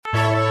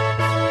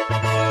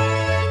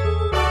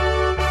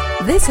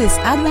This is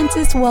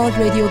Adventist World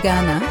Radio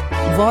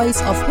Ghana, Voice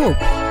of Hope.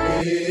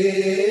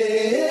 AWR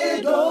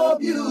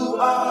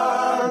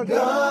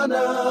Ghana,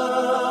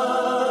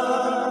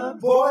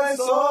 Voice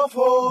of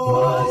Hope.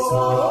 Voice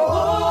of Hope.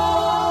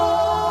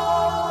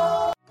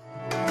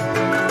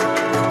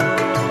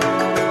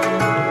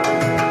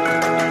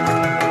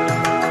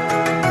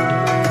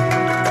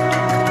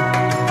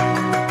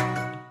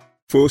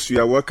 Folks, you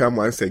are welcome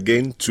once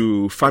again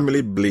to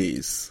Family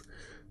Blaze.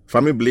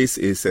 Family Blaze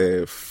is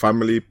a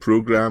family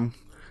program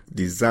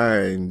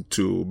designed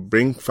to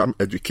bring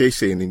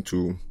education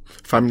into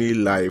family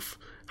life,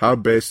 how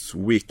best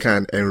we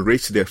can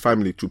enrich their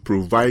family to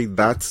provide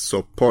that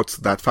support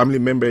that family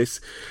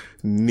members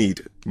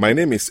need. My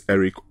name is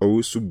Eric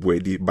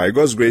Owusu-Bwedi. By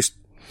God's grace,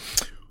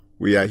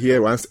 we are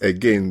here once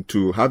again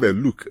to have a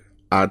look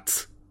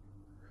at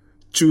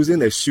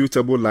choosing a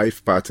suitable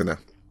life partner.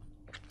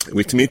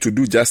 With me to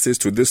do justice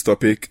to this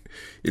topic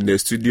in the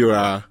studio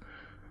are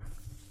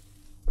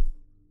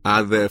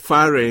at the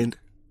far end,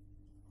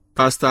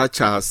 Pastor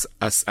Charles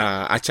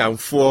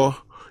Achamfo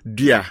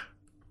Dia.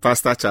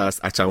 Pastor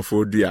Charles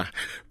Achamfo Dia.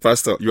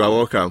 Pastor, you are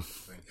welcome.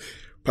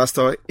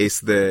 Pastor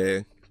is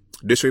the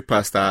district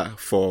pastor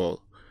for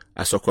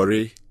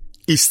Asokore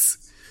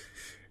East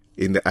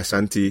in the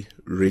Ashanti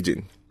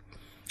region.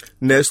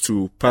 Next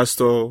to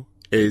Pastor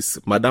is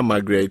Madam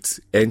Margaret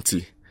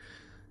Enti.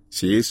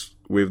 She is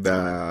with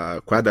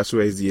the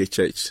Kwadaso SDA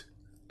Church.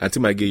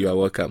 Auntie Maggie, you are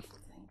welcome.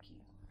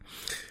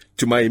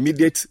 To my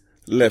immediate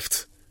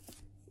left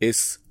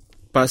is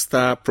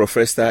Pastor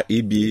Professor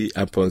E.B.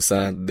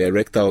 Amponsa, the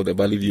rector of the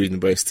Valley View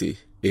University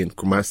in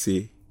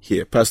Kumasi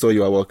here. Pastor,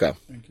 you are welcome.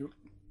 Thank you.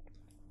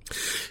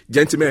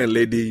 Gentlemen and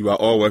lady, you are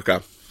all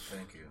welcome.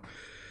 Thank you.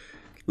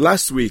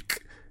 Last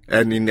week,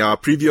 and in our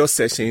previous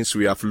sessions,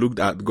 we have looked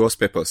at God's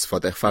purpose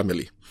for the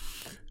family.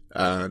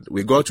 And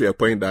we got to a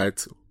point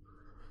that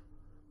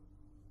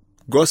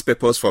God's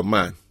purpose for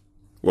man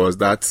was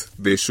that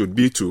they should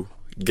be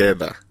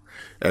together.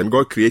 And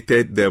God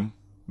created them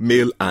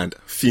male and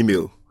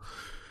female.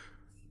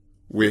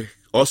 We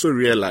also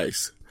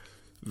realize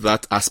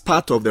that as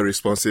part of the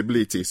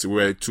responsibilities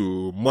were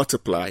to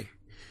multiply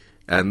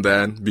and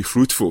then be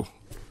fruitful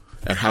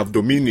and have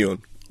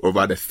dominion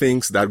over the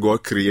things that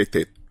God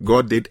created.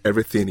 God did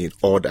everything in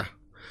order.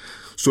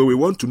 So we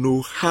want to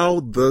know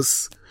how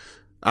this,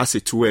 as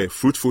it were,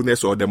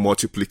 fruitfulness or the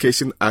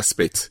multiplication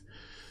aspect,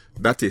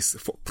 that is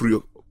for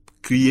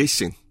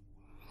creation,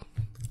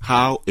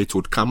 how it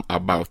would come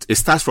about. It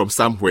starts from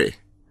somewhere,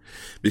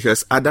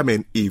 because Adam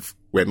and Eve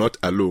were not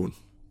alone.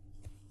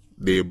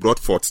 They brought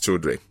forth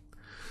children.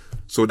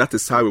 So that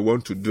is how we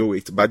want to do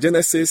it. But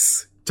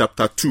Genesis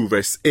chapter 2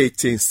 verse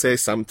 18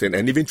 says something,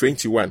 and even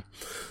 21,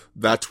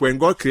 that when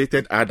God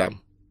created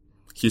Adam,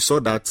 he saw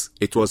that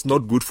it was not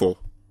good for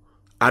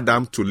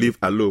Adam to live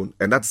alone.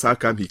 And that's how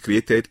come he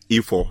created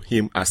Eve for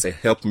him as a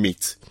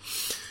helpmeet.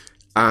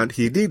 And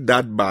he did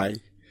that by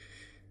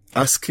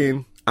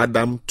asking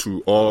Adam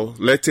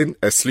letting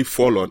a sleep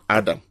fall on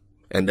Adam.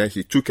 And then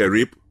he took a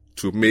rib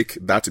to make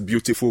that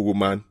beautiful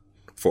woman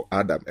for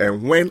Adam.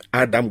 And when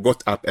Adam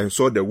got up and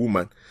saw the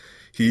woman,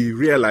 he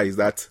realized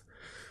that,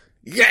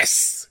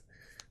 yes,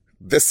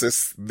 this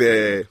is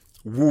the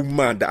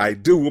woman, the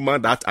ideal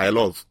woman that I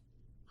love.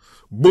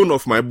 Bone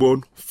of my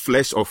bone,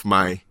 flesh of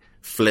my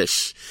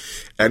flesh.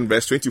 And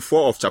verse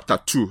 24 of chapter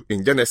 2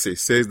 in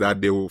Genesis says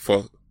that they will,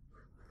 for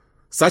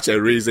such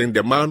a reason,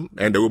 the man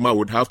and the woman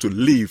would have to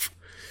leave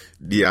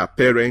their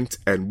parent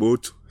and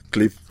both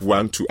cleave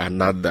one to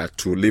another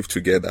to live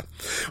together.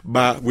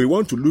 But we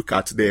want to look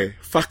at the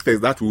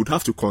factors that we would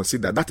have to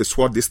consider. That is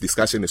what this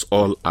discussion is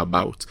all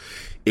about.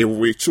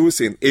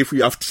 If we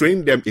have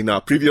trained them in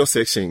our previous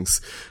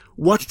sections,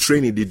 what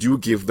training did you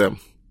give them?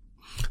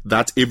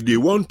 That if they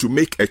want to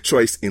make a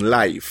choice in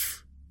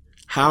life,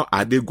 how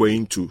are they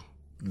going to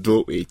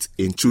do it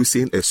in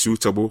choosing a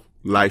suitable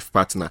life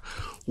partner?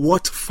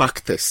 What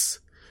factors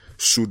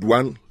should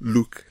one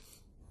look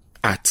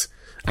at?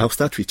 I'll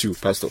start with you,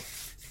 Pastor.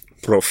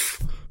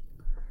 Prof.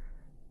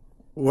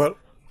 Well,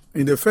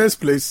 in the first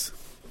place,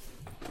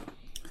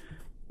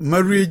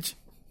 marriage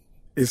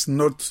is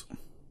not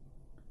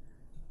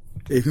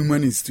a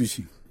human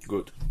institution.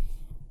 Good.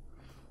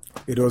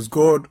 It was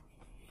God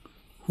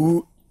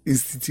who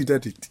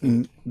instituted it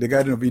in the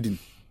Garden of Eden.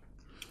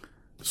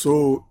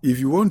 So if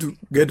you want to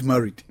get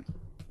married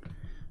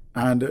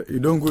and you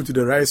don't go to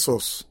the right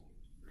source,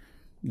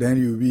 then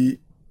you'll be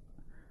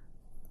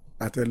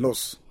at a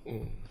loss.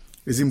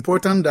 It's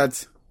important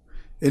that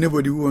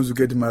anybody who wants to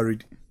get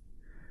married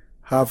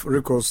have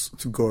recourse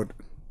to God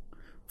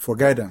for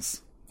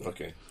guidance.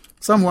 Okay.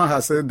 Someone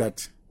has said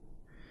that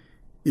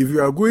if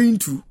you are going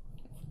to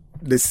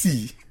the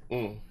sea,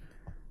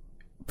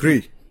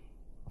 pray.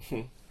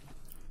 If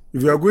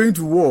you are going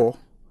to war,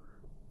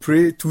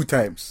 pray 2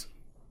 times.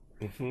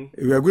 If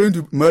you are going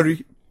to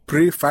marry,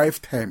 pray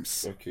 5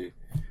 times. Okay.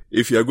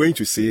 If you are going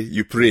to say,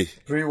 you pray.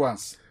 Pray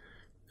once.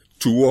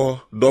 To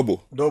war,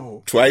 double.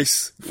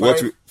 Twice.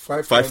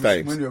 Five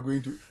times. When you are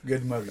going to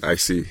get married. I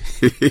see.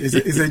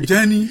 It's a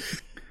journey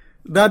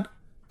that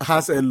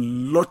has a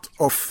lot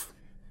of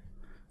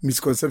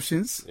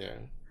misconceptions, Yeah.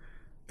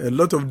 a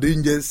lot of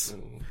dangers,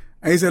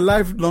 and it's a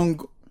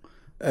lifelong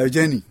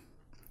journey.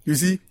 You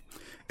see,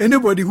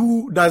 anybody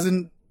who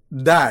doesn't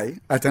die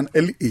at an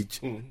early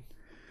age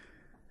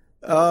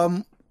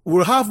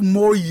will have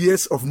more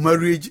years of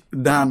marriage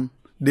than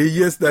the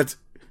years that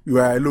you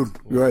are alone,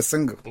 you are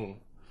single.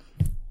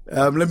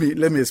 Let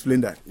me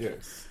explain that.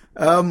 Yes.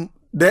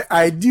 The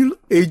ideal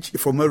age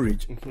for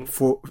marriage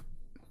for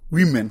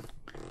women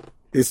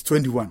is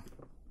 21.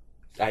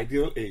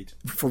 Ideal age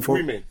For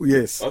women.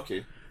 Yes.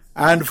 Okay.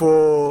 And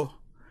for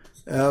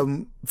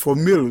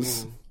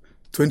males,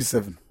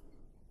 27.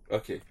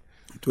 Okay.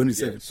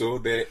 27. Yeah. So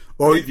the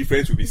Or age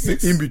difference will be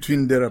 6. In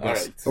between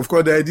thereabouts. All right. Of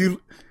course, the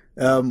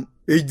ideal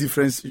age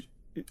difference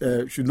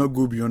should not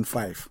go beyond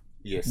 5.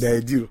 Yes. The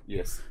ideal.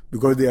 Yes.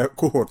 Because they are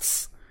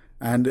cohorts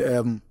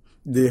and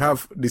they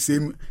have the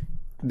same,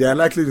 they are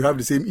likely to have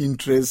the same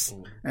interests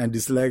and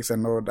dislikes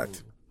and all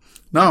that.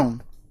 Now,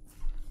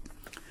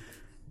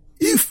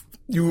 if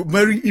you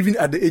marry even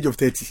at the age of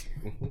 30,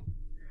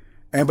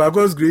 and by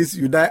God's grace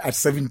you die at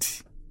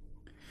 70,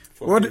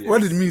 what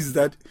it means is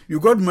that you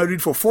got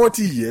married for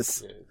 40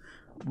 years,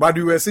 but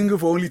you were single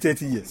for only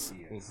 30 years.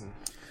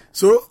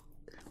 So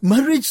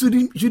marriage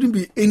shouldn't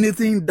be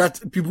anything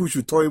that people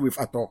should toy with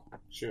at all.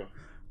 Sure.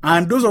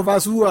 And those of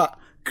us who are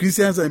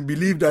Christians and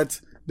believe that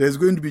there's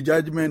going to be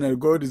judgment and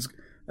God is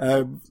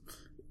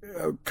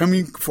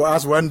coming for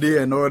us one day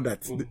and all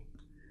that,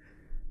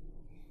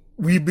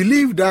 we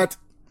believe that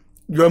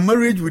your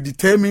marriage will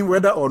determine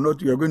whether or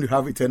not you are going to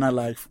have eternal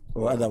life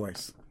or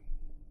otherwise.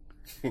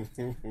 And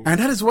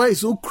that is why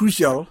it's so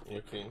crucial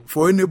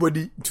for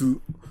anybody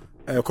to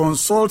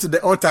consult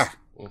the author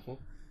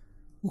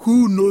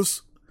who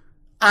knows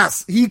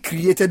us. He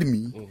created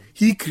me.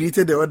 He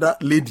created the other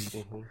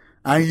lady.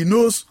 And he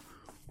knows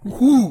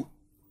who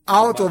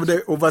out of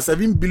the over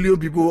 7 billion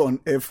people on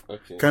earth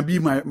can be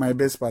my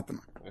best partner.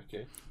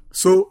 Okay.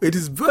 So it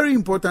is very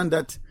important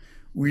that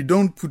we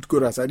don't put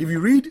God aside. If you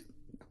read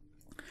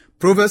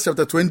Proverbs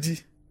chapter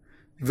 20,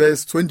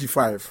 verse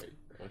 25,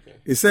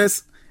 it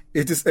says,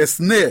 it is a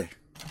snare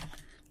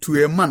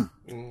to a man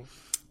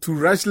to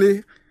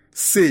rashly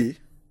say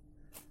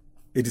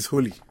it is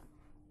holy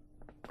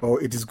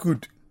or it is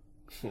good.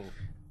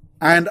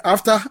 And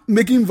after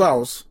making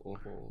vows,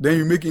 then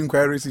you make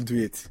inquiries into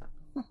it.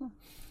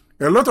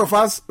 A lot of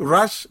us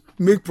rush,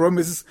 make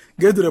promises,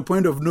 get to the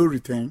point of no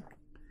return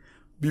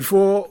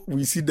before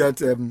we see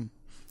that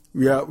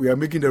we are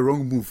making the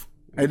wrong move.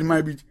 And it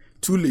might be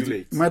too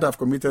late. We might have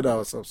committed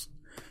ourselves.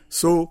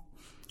 So,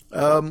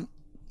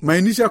 my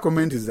initial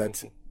comment is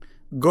that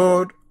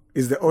God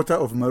is the author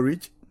of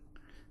marriage,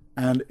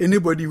 and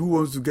anybody who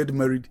wants to get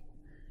married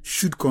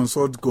should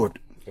consult God.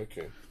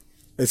 Okay.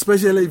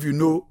 Especially if you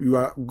know you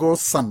are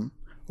God's son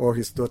or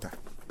his daughter.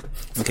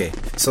 Okay,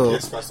 so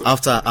Yes,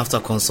 after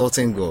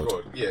consulting God,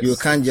 yes. you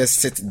can't just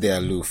sit there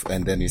aloof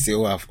and then you say,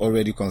 "Oh, I've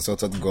already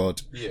consulted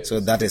God, Yes. so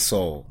that is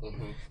all."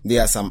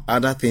 There are some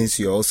other things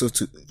you also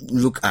to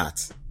look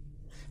at,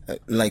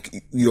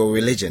 like your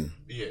religion.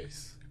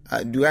 Yes.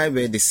 Do I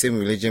bear the same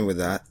religion with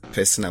that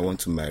person I want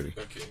to marry?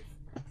 Okay.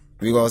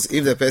 Because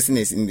if the person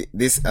is in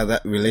this other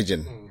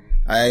religion,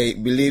 I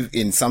believe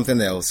in something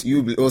else.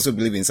 You also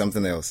believe in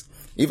something else.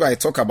 If I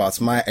talk about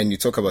mine and you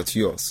talk about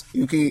yours,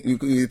 you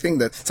think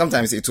that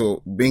sometimes it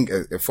will bring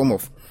a form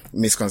of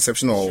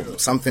misconception or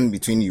something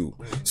between you.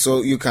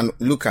 So you can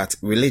look at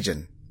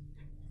religion.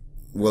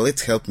 Will it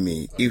help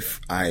me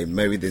if I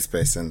marry this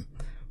person?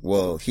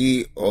 Will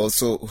he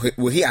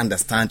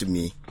understand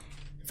me?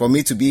 For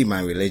me to be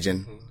my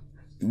religion,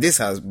 this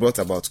has brought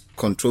about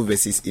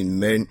controversies in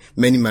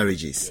many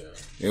marriages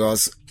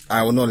because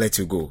I will not let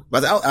you go,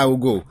 but I will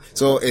go.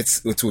 So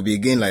it will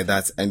begin like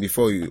that, and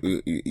before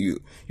you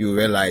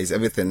realize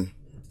everything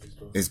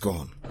is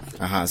gone.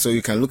 So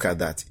you can look at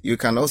that. You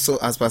can also,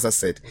 as Pastor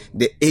said,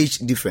 the age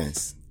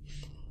difference.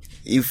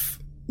 If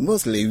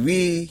mostly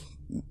we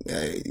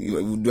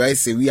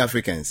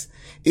Africans,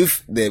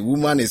 if the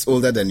woman is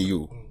older than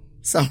you,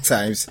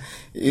 sometimes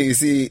you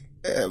see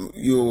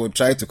you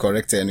try to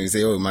correct her and you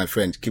say, "Oh, my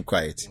friend, keep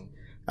quiet."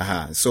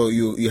 So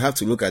you have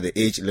to look at the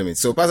age limit.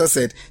 So Pastor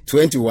said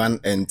 21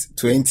 and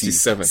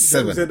 27.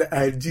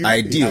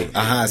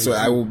 Ideal. So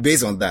I will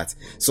base on that.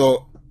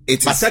 So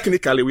But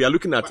technically, we are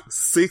looking at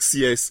 6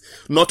 years,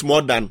 not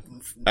more than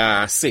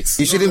 6.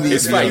 It shouldn't be.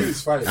 It's 5.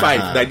 5.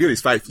 The ideal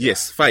is 5.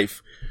 Yes,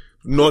 5.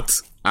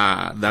 Not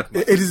that.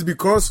 It is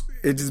because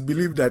it is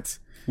believed that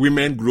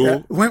women grow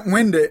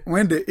when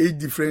the age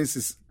difference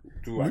is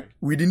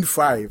within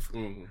 5.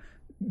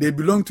 They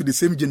belong to the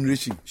same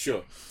generation.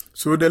 Sure.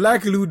 So the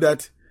likelihood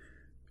that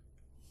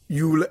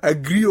you will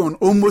agree on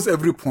almost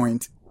every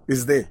point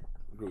is there.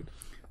 Good.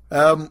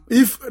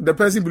 If the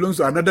person belongs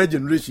to another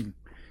generation,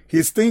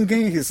 his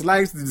thinking, his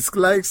likes,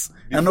 dislikes,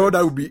 and all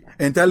that will be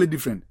entirely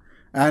different.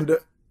 And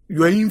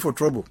you are in for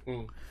trouble.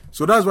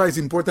 So that's why it's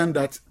important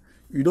that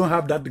you don't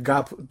have that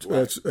gap.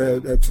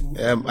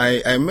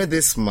 I met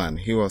this man.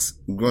 He was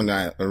grown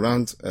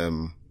around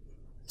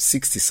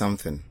 60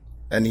 something,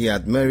 and he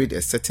had married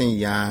a certain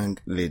young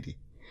lady.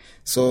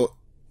 So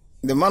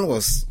the man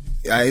was,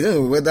 I don't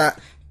know whether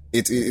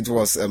it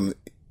was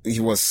he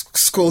was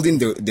scolding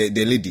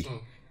the lady,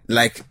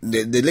 like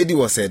the lady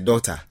was her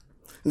daughter.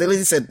 The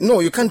lady said, "No,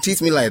 you can't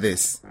treat me like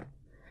this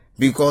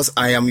because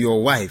I am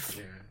your wife."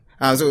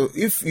 And so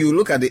if you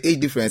look at the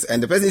age difference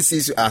and the person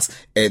sees you as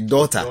a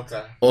daughter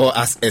or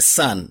as a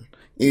son,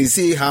 you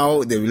see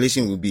how the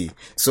relation will be.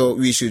 So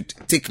we should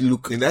take a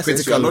look. In that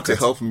sense, you are not a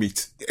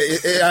helpmeet.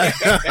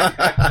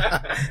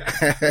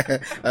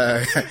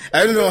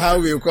 I don't know how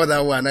we call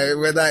that one.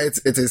 Whether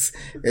it is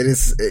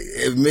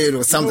a male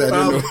or something.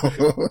 I don't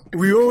know.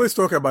 We always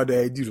talk about the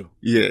ideal.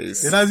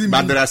 Yes.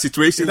 But there are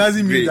situations. It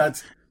doesn't mean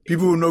that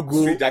people will not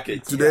go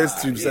jackets, to the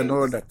extremes and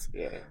all that.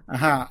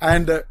 Yeah.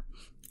 And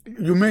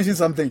you mentioned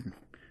something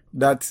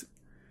that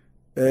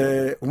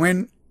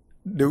when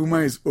the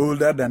woman is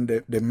older than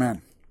the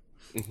man,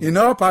 in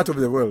our part of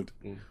the world,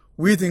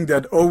 we think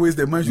that always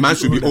the man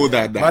should be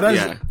older. But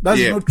that's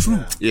not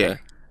true. Yeah.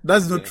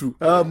 That's not true.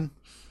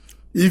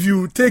 If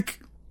you take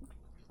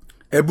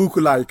a book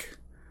like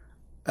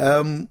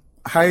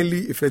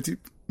Highly Effective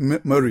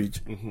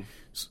Marriage,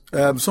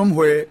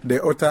 somewhere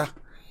the author,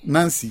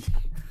 Nancy,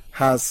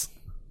 has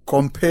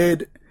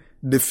compared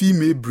the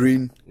female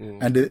brain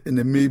and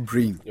the male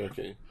brain.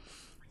 Okay.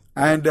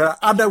 And there are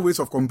other ways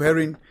of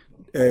comparing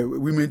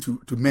women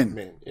to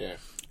men. Yeah.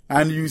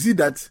 And you see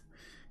that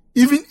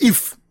even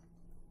if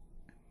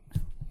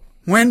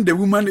when the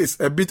woman is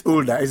a bit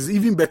older, it's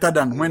even better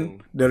than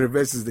when the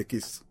reverse is the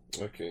case.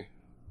 Okay.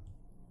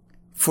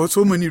 For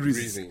so many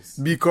reasons.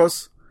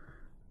 Because,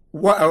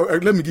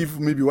 let me give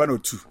maybe one or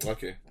two.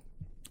 Okay.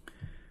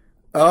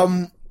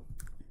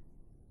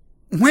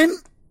 When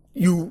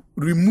you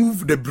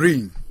remove the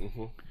brain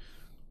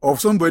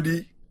of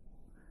somebody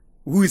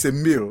who is a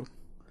male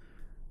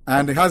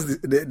and has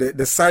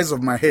the size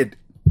of my head,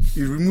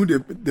 you remove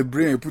the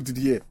brain and put it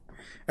here.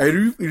 I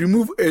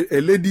remove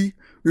a lady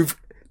with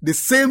the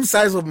same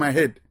size of my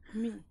head.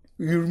 You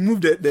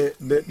remove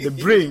the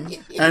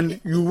brain and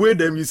you weigh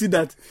them. You see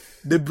that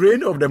the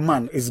brain of the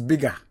man is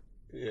bigger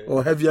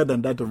or heavier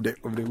than that of the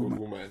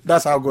woman.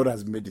 That's how God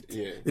has made it.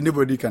 Yeah.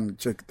 Anybody can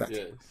check that.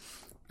 Yes.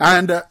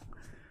 And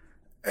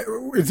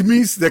it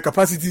means the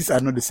capacities are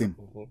not the same.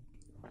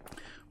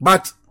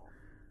 But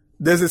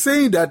there's a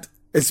saying that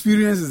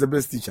experience is the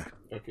best teacher.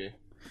 Okay.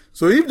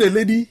 So if the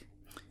lady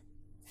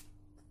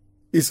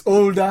is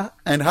older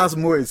and has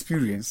more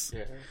experience,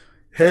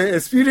 her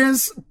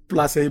experience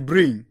plus her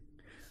brain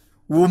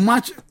will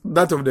match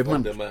that of the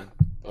man.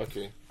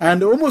 Okay.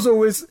 And almost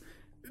always,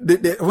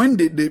 when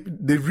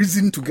they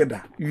reason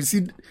together, you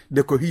see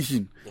the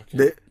cohesion,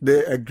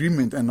 the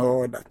agreement and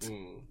all that.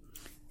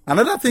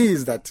 Another thing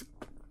is that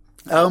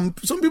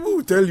some people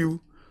will tell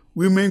you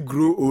women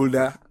grow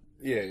older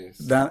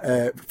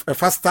than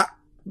faster.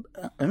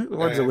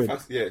 What's the word?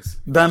 Yes.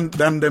 Than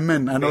the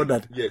men and all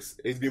that. Yes,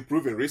 it's been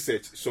proven,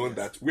 research shown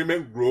that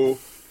women grow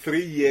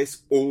 3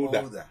 years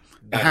older.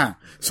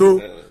 So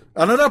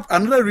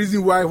another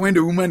reason why when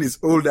the woman is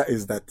older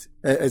is that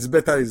it's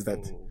better is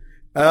that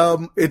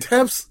it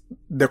helps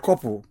the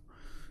couple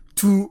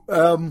to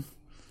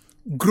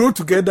grow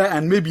together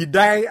and maybe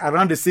die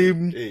around the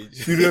same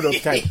period of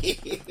time.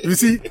 You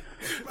see,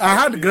 I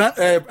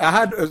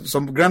had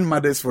some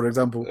grandmothers, for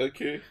example.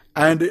 Okay.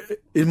 And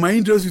in my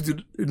interest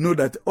to know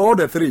that all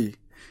the three,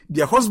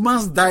 their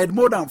husbands died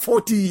more than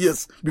 40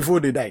 years before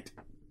they died.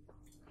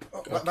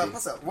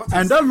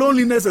 And that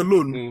loneliness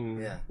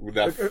alone,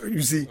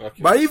 you see.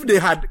 But if they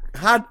had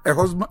a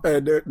husband,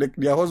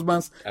 their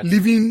husbands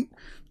living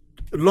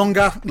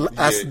longer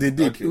as they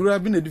did, it would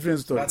have been a different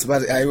story.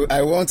 But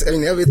I want,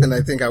 in everything,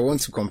 I think I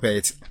want to compare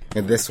it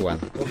with this one.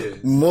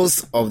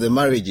 Most of the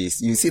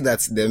marriages, you see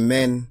that the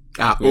men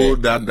are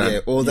older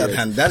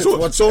than. That is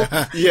what.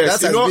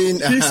 Yes, that has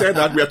been, he said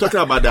that we are talking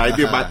about the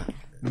idea, but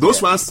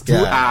those ones too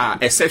are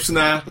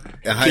exceptional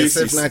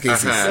cases. Exceptional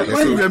cases. The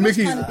point we are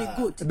making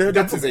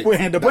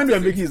the point we are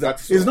making is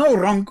that it's not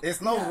wrong.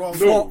 It's not wrong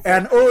for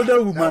an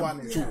older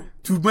woman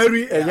to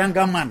marry a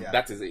younger man.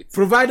 That is it.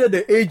 Provided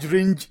the age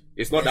range.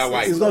 It's not that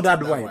wide. It's not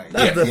that wide.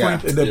 That's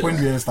the point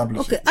we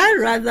established. Okay, I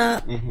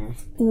rather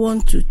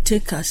want to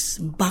take us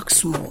back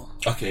small.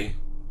 Okay.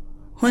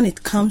 When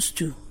it comes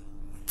to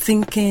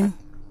thinking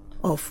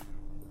of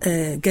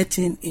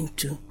getting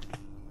into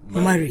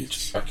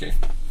marriage. Okay.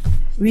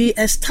 We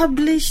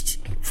established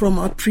from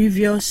our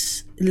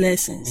previous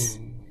lessons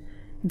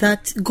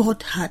that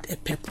God had a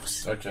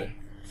purpose. Okay.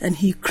 And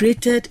He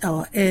created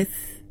our earth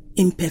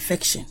in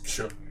perfection.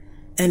 Sure.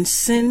 And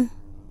sin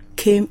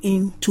came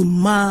in to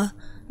mar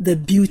the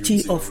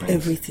beauty of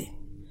everything.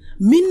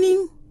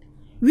 Meaning,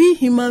 we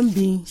human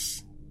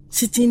beings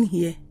sitting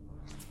here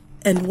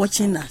and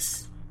watching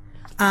us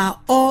are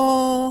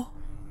all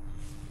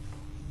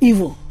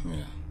evil.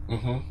 Yeah.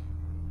 Mm-hmm.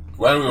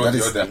 One way or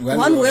the other.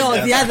 One way or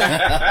the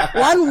other.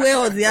 One way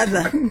or the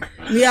other.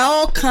 We are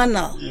all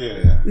carnal.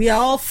 Yeah. We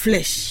are all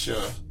flesh.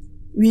 Sure.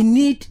 We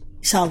need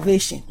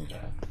salvation.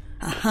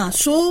 Yeah.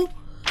 So,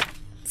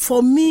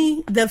 for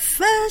me, the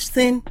first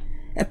thing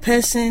a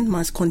person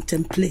must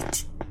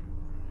contemplate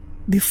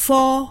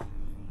before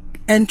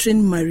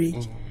entering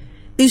marriage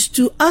is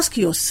to ask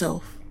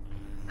yourself,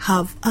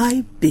 have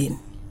I been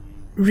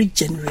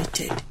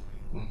regenerated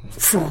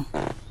from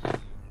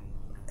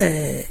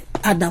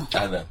Adam.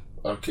 Adam.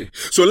 Okay.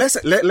 So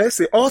let's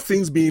say all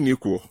things being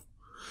equal,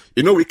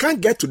 we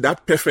can't get to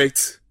that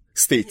perfect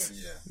state.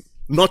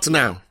 Not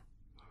now.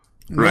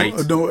 Right.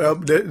 No,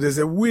 there's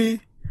a way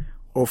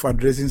of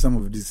addressing some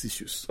of these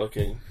issues.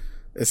 Okay.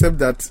 Except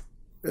that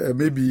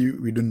maybe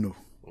we don't know.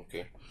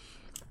 Okay.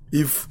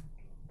 If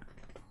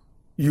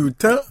you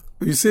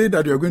say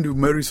that you are going to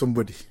marry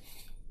somebody,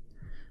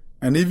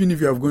 and even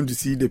if you are going to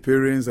see the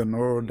parents and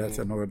all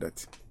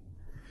that,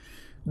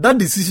 that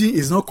decision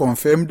is not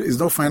confirmed, is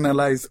not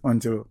finalized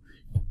until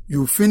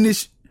you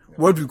finish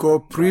what we call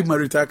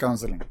premarital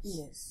counseling.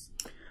 Yes.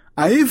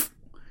 And if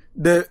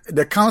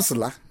the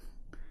counselor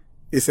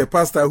is a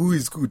pastor who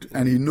is good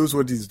and he knows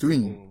what he's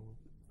doing,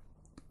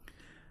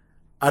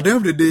 at the end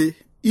of the day,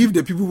 if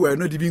the people were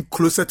not even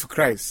closer to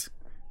Christ,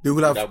 they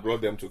would have that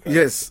brought them to Christ.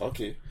 Yes.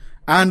 Okay.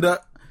 And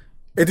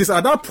it is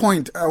at that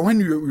point when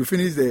you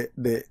finish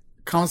the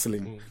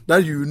counseling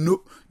that you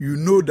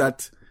know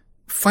that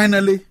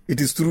finally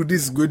it is true.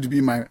 This is going to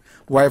be my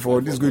wife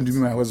or this is going to be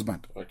my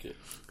husband. Okay.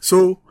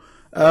 So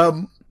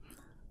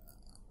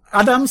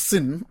Adam's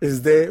sin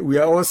is there. We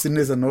are all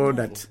sinners and all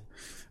that,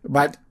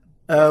 but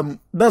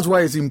that's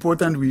why it's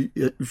important we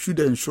should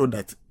ensure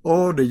that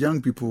all the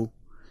young people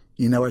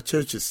in our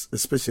churches,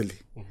 especially,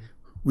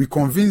 we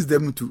convince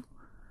them to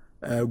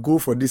go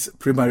for this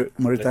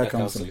premarital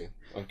counseling.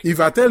 Okay. If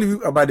I tell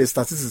you about the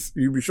statistics,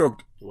 you'll be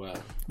shocked. Wow.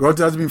 God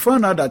has been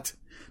found out that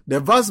the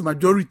vast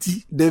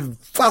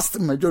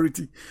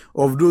majority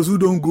of those who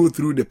don't go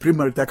through the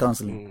premarital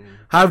counseling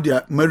have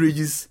their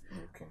marriages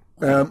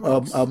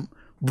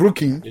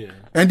broken,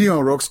 ending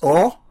on rocks,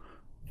 or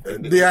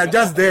they are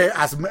just there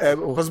as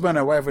husband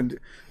and wife,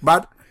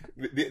 but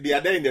they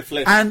are there in the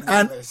flesh. And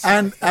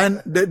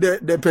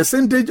the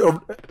percentage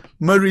of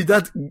marriage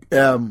that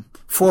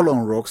fall on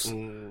rocks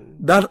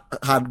that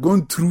had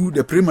gone through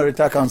the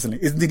premarital counseling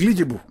is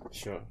negligible.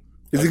 Sure.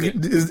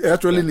 It's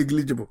actually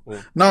negligible.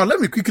 Now, let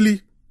me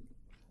quickly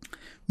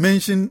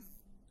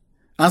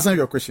answer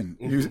your question.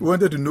 You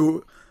wanted to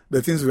know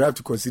the things we have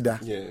to consider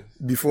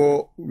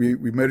before we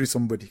marry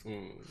somebody.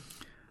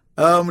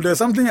 There's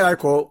something I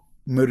call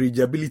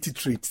marriageability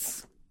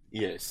traits.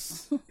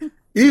 Yes.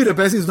 If the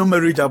person is not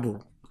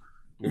marriageable,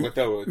 no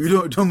matter what,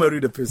 you don't marry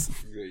the person.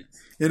 Great.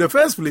 In the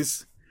first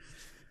place,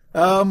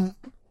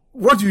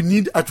 what you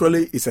need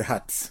actually is a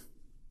heart.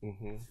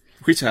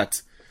 Which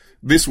heart?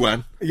 This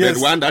one? Yes.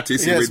 The one that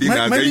is within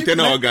the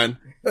internal organ?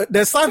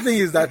 The sad thing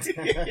is that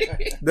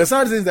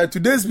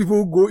today's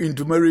people go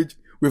into marriage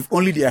with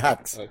only their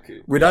heart,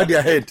 without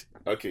their head.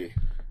 Okay.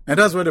 And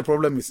that's where the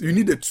problem is. You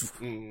need the two.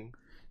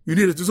 You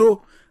need the two.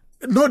 So,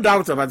 no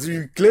doubt about it.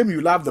 You claim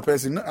you love the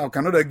person. I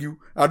cannot argue.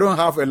 I don't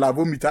have a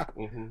lavometer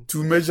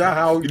to measure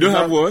how you don't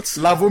have what?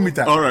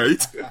 Lavometer. All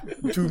right.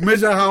 To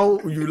measure how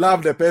you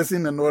love the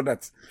person and all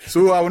that.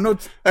 So I will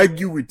not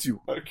argue with you.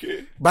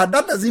 Okay. But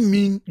that doesn't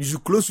mean you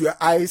should close your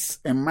eyes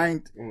and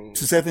mind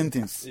to certain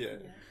things. Yeah.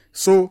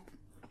 So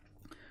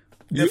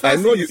I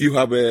know you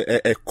have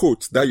a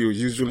quote that you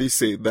usually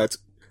say that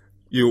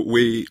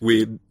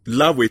we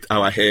love with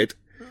our head.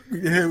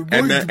 Yeah,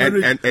 and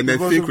then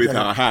think with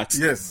our hearts.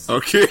 Yes.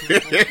 Okay.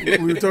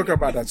 We'll talk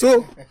about that.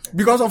 So,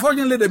 because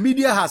unfortunately the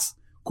media has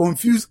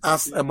confused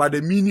us about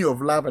the meaning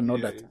of love and all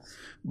that.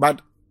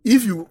 But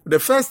the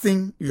first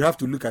thing you have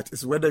to look at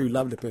is whether you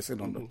love the person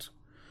or not.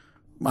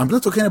 I'm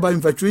not talking about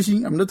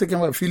infatuation. I'm not talking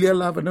about filial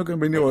love. I'm not talking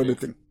about any other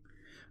thing.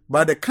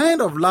 But the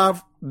kind of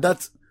love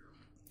that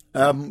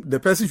the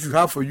person should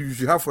have for you, you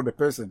should have for the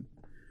person,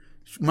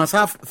 must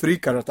have three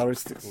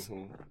characteristics.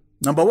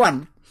 Number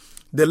one,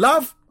 the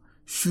love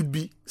should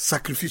be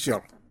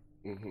sacrificial.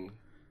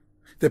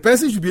 The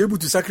person should be able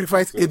to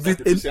sacrifice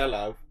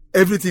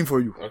everything for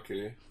you.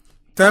 Okay.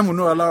 Time will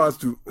not allow us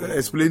to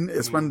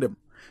expand them.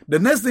 The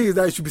next thing is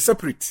that it should be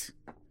separate.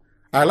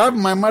 I love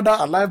my mother,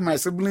 I love my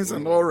siblings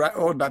and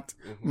all that,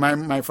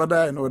 my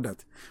father and all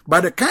that.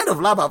 But the kind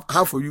of love I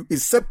have for you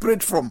is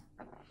separate from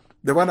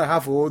the one I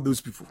have for all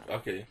those people.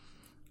 Okay.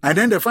 And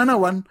then the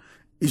final one,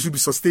 it should be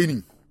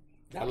sustaining.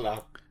 That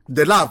love.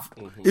 The love,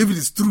 if it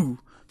is true,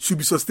 should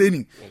be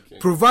sustaining,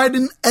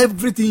 providing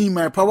everything in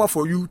my power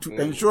for you to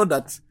ensure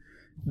that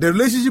the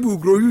relationship will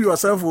grow, you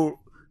yourself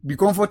will be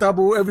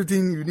comfortable,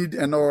 everything you need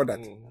and all that.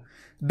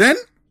 Then,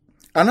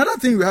 another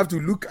thing we have to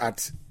look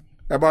at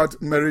about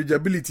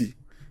marriageability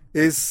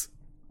is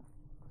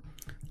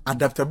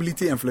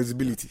adaptability and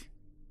flexibility.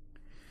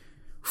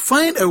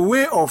 Find a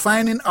way of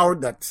finding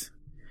out that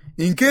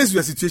in case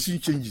your situation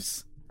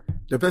changes,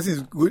 the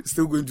person is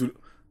still going to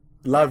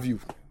love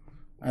you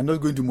and not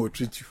going to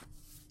maltreat you.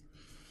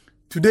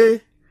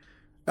 Today,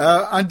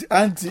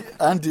 Auntie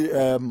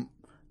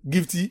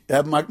Gifty,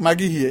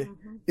 Maggie here,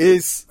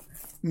 is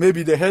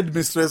maybe the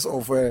headmistress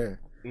of a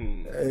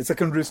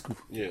secondary school.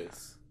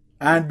 Yes.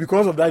 And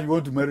because of that, you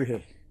want to marry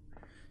her.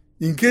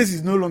 In case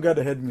she's no longer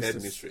the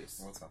headmistress.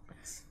 What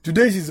happens?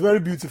 Today, she's very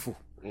beautiful.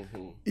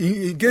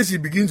 In case she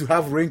begins to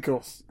have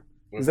wrinkles,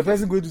 is the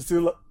person going to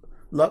still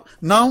love?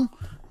 Now,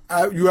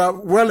 you are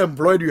well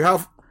employed. You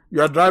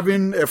are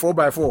driving a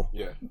 4x4.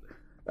 Yeah.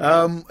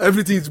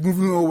 everything is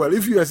moving on well.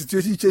 If your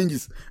situation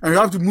changes and you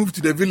have to move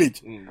to the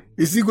village,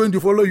 is he going to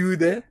follow you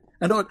there?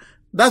 And all,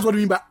 that's what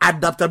we mean by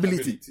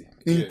adaptability.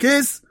 In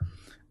case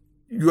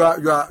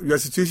your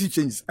situation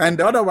changes. And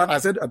the other one, I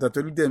said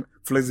adaptability and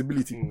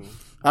flexibility.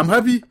 I'm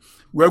happy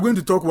we're going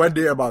to talk one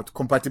day about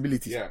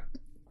compatibility. Yeah.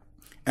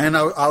 And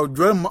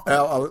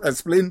I'll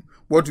explain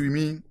what we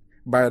mean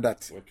by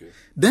that. Okay.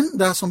 Then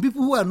there are some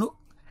people who are not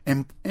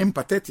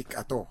empathetic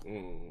at all.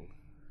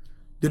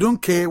 They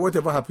don't care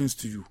whatever happens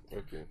to you.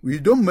 Okay. We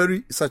don't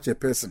marry such a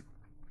person.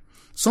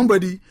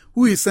 Somebody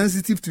who is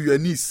sensitive to your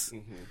needs,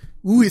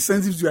 who is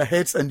sensitive to your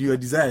hurts and your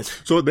desires.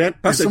 So then,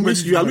 Pastor, somebody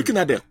you are looking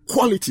at the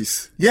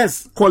qualities.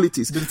 Yes.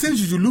 Qualities. The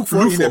things you should look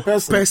for in a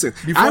person.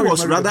 I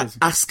was rather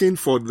asking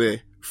for the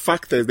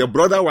factors, the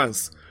broader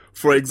ones.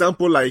 For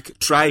example, like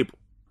tribe.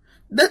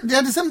 They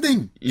are the same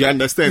thing. You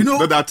understand? You know,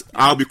 so that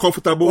I'll be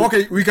comfortable.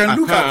 Okay, we can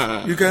look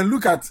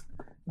at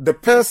the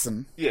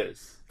person.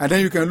 Yes. And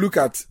then you can look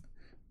at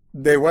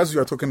the ones you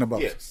are talking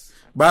about. Yes.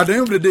 But at the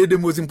end of the day, the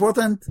most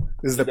important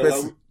is the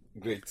person.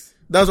 Great.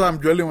 That's why I'm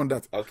dwelling on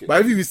that. Okay.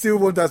 But if you still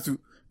want us to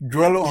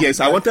dwell on Yes,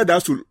 that, I wanted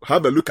us to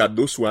have a look at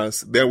those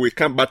ones. Then we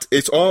come, but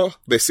it's all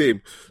the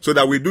same. So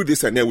that we do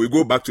this and then we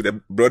go back to the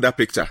broader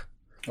picture.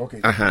 Okay.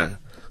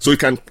 So you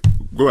can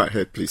go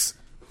ahead, please.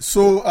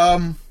 So,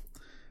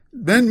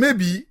 then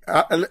maybe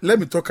let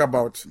me talk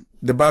about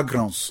the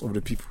backgrounds of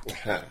the people.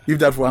 If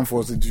that one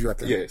falls into your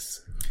attention.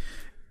 Yes.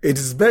 It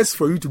is best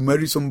for you to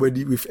marry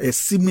somebody with a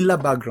similar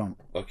background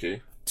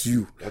Okay. to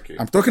you. Okay.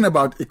 I'm talking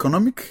about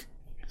economic,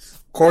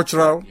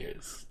 cultural,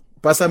 Yes.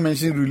 Pastor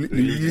mentioned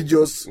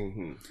religious.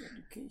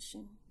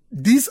 Education.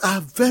 These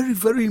are very,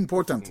 very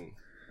important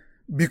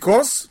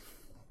because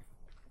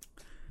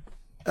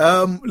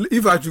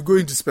if I should go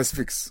into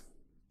specifics,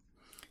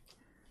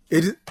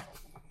 it is.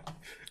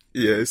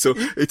 Yeah, so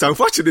it's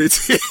unfortunate.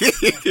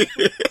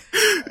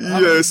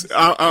 Yes,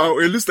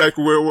 it looks like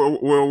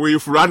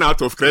we've run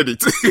out of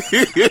credit.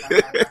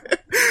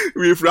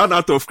 We've run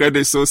out of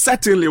credit, so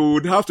certainly we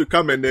would have to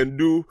come and then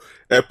do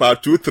a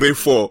part 2, 3,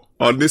 4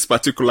 on this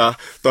particular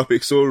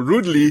topic. So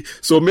rudely,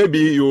 so maybe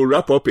you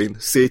wrap up in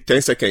say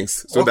 10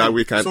 seconds so that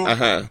we can. So,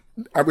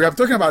 we are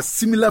talking about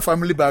similar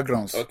family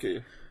backgrounds.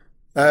 Okay.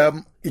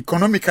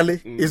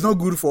 Economically, it's not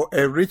good for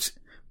a rich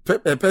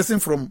a person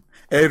from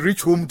a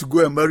rich home to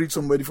go and marry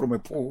somebody from a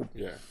poor home.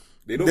 Yeah.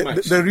 They don't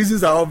match. The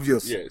reasons are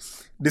obvious.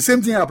 Yes. The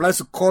same thing applies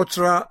to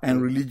cultural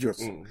and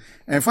religious.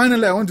 And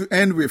finally, I want to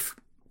end with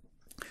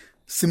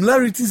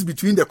similarities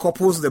between the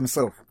couples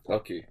themselves.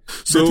 Okay.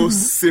 So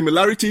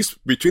similarities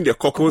between the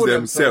couples Couple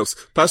themselves.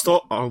 Pastor,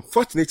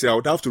 unfortunately, I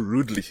would have to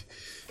rudely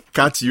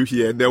cut you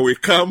here and then we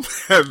come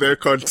and then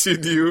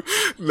continue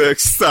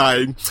next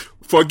time.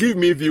 Forgive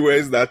me,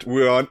 viewers, that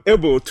we are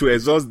unable to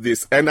exhaust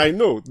this. And I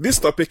know this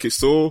topic is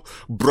so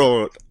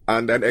broad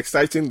and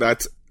exciting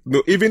that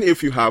even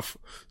if you have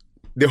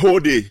the whole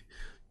day,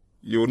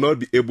 you will not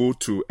be able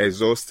to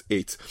exhaust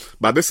it.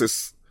 But this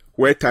is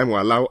where time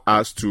will allow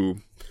us to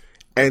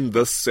end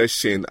this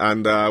session.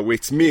 And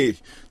with me,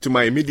 to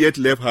my immediate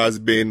left has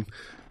been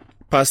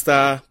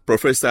Pastor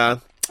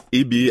Professor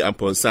E.B.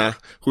 Amponsa,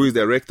 who is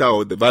the rector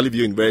of the Valley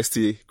View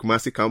University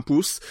Kumasi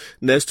campus.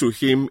 Next to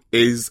him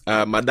is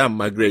Madam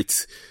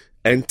Margaret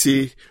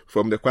Enti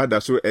from the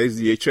Kwadaso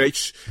SDA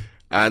Church.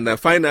 And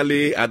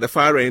finally, at the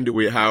far end,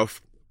 we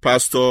have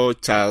Pastor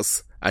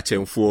Charles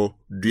Achemfo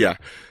Dua.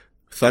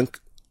 Thank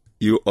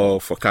you all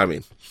for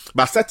coming.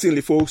 But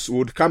certainly, folks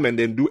would come and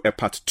then do a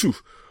part 2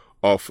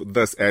 of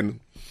this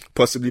and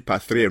possibly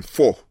part 3 and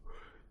 4.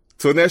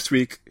 So next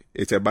week,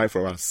 it's a bye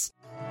from us.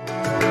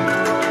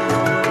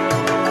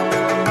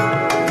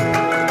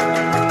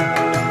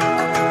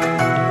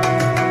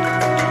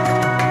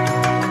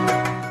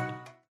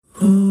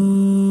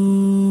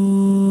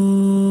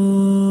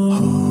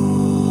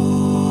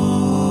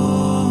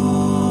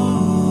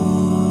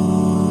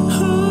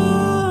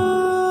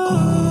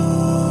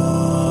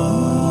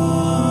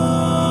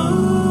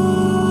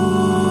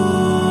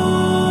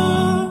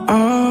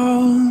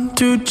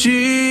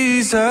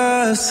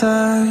 Jesus,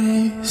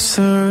 I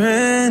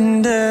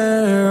surrender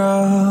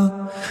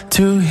all.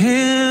 To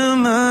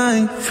Him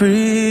I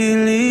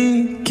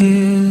freely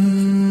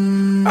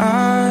give.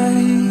 I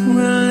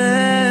will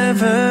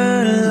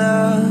ever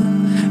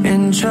love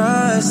and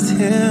trust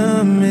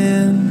Him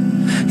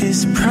in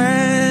His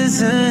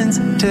presence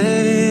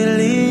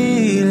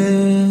daily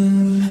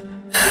live.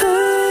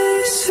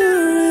 I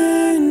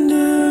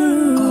surrender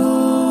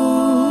all.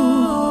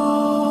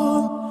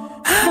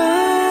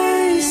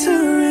 I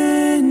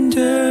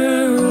surrender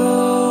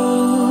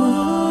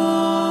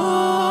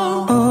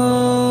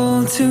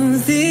all to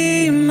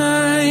Thee,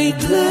 my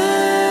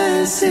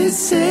blessed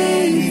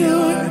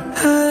Savior.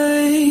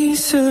 I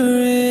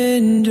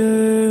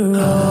surrender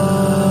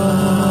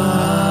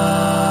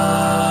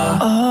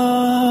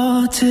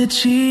all to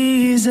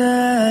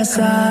Jesus.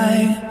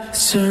 I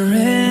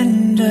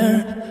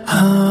surrender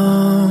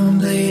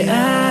humbly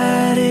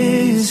at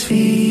His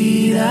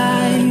feet.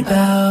 I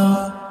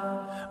bow.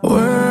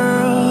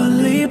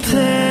 Worldly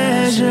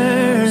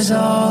pleasures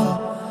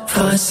all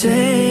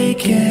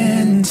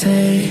forsaken,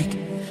 take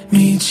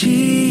me,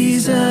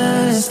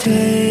 Jesus,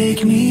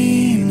 take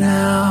me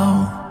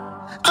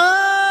now.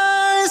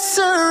 I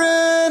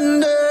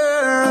surrender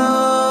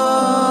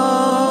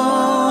all.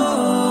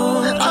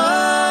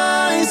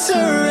 I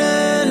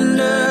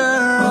surrender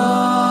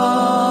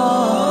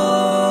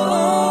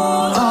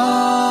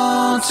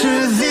all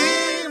to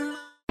thee.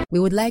 We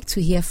would like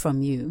to hear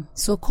from you,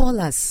 so call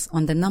us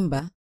on the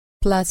number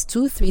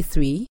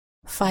 +233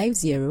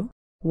 50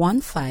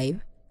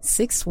 15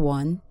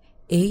 61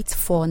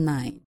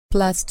 849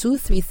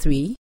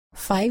 +233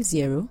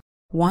 50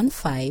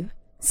 15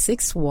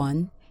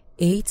 61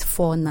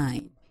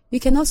 849. You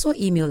can also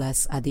email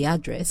us at the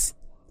address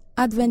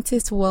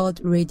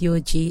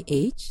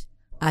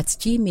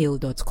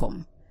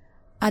adventistworldradiogh@gmail.com.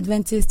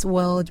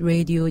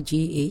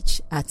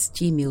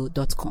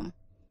 adventistworldradiogh@gmail.com.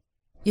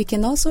 You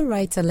can also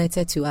write a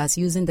letter to us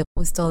using the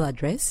postal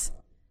address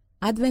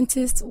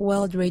Adventist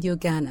World Radio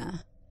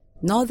Ghana,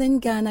 Northern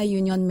Ghana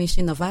Union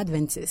Mission of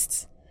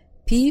Adventists,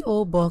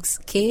 P.O. Box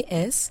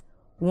KS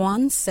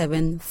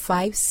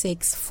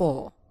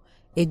 17564,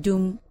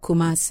 Edum,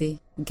 Kumasi,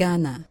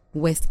 Ghana,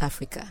 West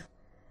Africa.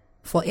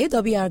 For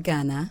AWR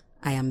Ghana,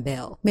 I am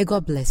Belle. May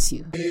God bless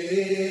you. AWR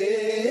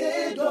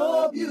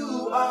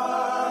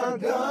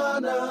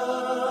Ghana,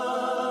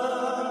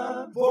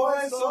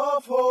 Voice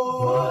of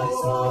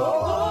Hope.